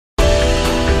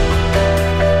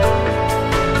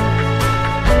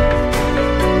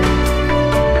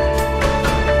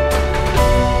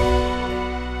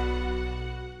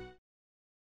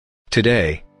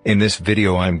Today, in this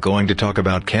video I'm going to talk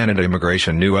about Canada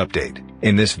immigration new update.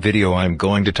 In this video I'm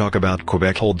going to talk about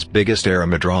Quebec holds biggest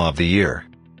ARMA draw of the year.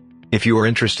 If you are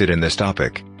interested in this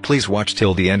topic, please watch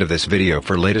till the end of this video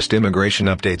for latest immigration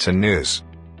updates and news.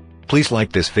 Please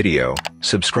like this video,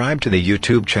 subscribe to the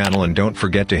YouTube channel and don't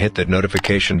forget to hit that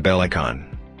notification bell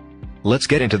icon. Let's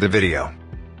get into the video.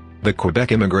 The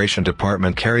Quebec Immigration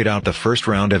Department carried out the first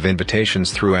round of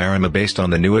invitations through ARMA based on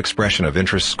the new expression of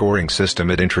interest scoring system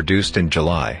it introduced in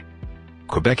July.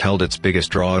 Quebec held its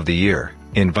biggest draw of the year,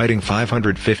 inviting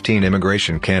 515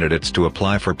 immigration candidates to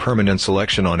apply for permanent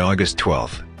selection on August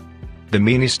 12. The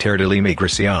Ministère de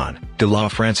l'Immigration, de la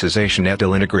Francisation et de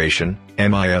l'Intégration,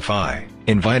 MIFI,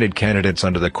 invited candidates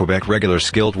under the Quebec Regular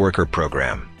Skilled Worker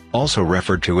Program, also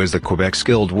referred to as the Quebec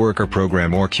Skilled Worker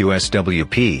Program or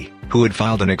QSWP, who had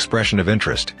filed an expression of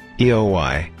interest,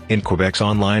 EOI, in Quebec's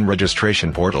online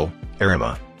registration portal,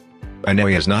 ARMA. An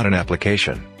EOI is not an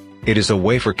application. It is a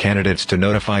way for candidates to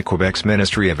notify Quebec's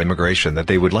Ministry of Immigration that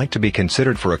they would like to be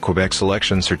considered for a Quebec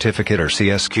Selection Certificate or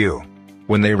CSQ.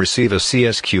 When they receive a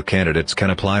CSQ, candidates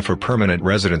can apply for permanent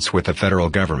residence with the federal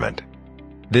government.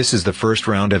 This is the first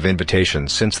round of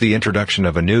invitations since the introduction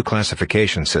of a new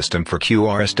classification system for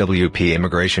QRSWP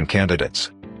immigration candidates.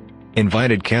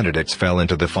 Invited candidates fell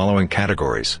into the following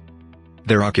categories.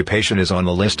 Their occupation is on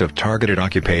the list of targeted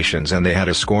occupations and they had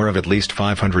a score of at least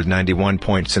 591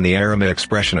 points in the ARMA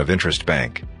Expression of Interest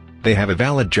Bank. They have a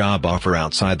valid job offer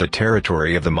outside the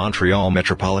territory of the Montreal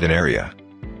metropolitan area.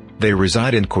 They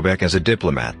reside in Quebec as a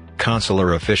diplomat,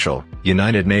 consular official,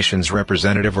 United Nations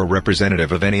representative or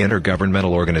representative of any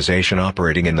intergovernmental organization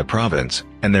operating in the province,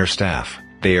 and their staff.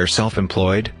 They are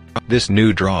self-employed. This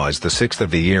new draw is the sixth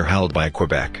of the year held by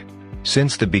Quebec.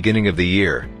 Since the beginning of the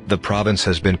year, the province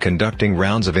has been conducting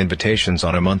rounds of invitations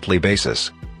on a monthly basis.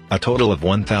 A total of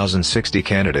 1,060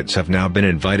 candidates have now been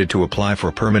invited to apply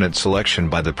for permanent selection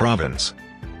by the province.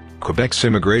 Quebec's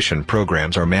immigration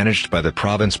programs are managed by the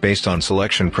province based on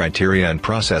selection criteria and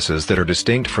processes that are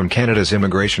distinct from Canada's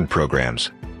immigration programs.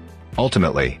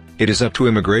 Ultimately, it is up to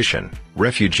Immigration,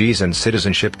 Refugees and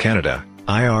Citizenship Canada,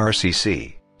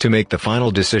 IRCC, to make the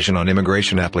final decision on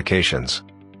immigration applications.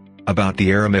 About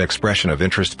the ARMA Expression of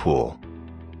Interest Pool.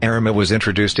 ARMA was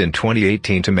introduced in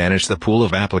 2018 to manage the pool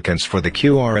of applicants for the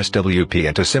QRSWP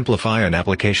and to simplify an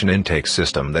application intake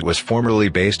system that was formerly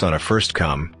based on a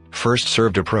first-come,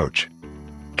 first-served approach.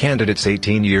 Candidates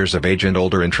 18 years of age and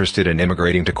older interested in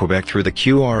immigrating to Quebec through the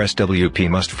QRSWP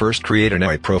must first create an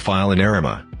EOI profile in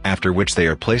ARMA, after which they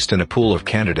are placed in a pool of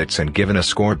candidates and given a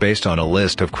score based on a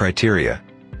list of criteria.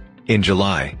 In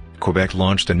July, Quebec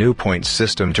launched a new points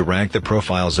system to rank the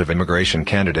profiles of immigration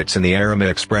candidates in the ARMA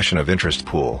Expression of Interest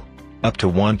Pool. Up to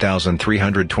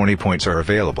 1,320 points are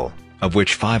available, of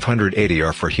which 580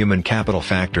 are for human capital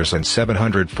factors and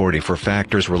 740 for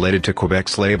factors related to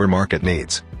Quebec's labor market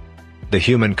needs. The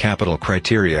human capital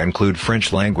criteria include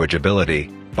French language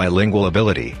ability, bilingual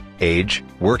ability, age,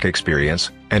 work experience,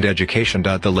 and education.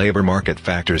 The labor market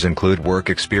factors include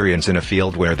work experience in a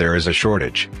field where there is a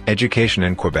shortage, education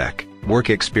in Quebec,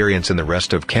 work experience in the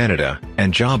rest of Canada,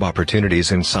 and job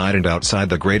opportunities inside and outside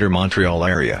the Greater Montreal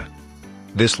area.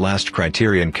 This last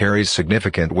criterion carries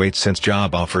significant weight since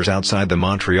job offers outside the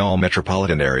Montreal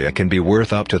metropolitan area can be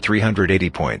worth up to 380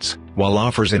 points, while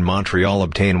offers in Montreal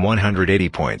obtain 180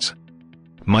 points.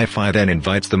 MIFI then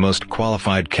invites the most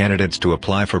qualified candidates to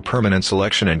apply for permanent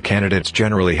selection, and candidates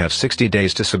generally have 60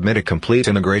 days to submit a complete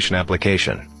immigration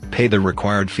application, pay the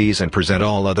required fees and present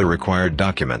all other required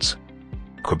documents.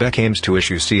 Quebec aims to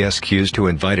issue CSQs to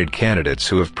invited candidates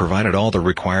who have provided all the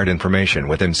required information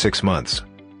within 6 months.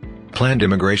 Planned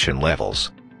immigration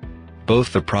levels.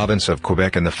 Both the province of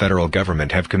Quebec and the federal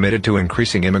government have committed to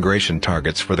increasing immigration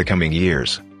targets for the coming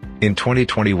years. In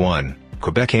 2021,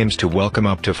 Quebec aims to welcome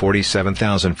up to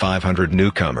 47,500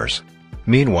 newcomers.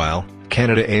 Meanwhile,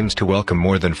 Canada aims to welcome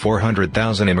more than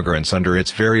 400,000 immigrants under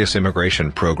its various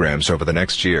immigration programs over the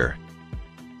next year.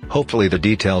 Hopefully the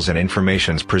details and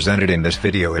information presented in this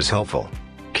video is helpful.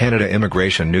 Canada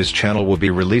Immigration News Channel will be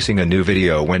releasing a new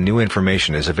video when new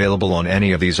information is available on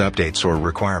any of these updates or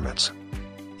requirements.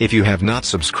 If you have not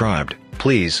subscribed,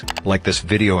 please like this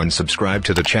video and subscribe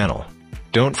to the channel.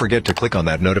 Don't forget to click on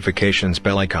that notifications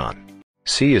bell icon.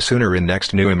 See you sooner in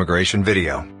next new immigration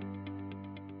video.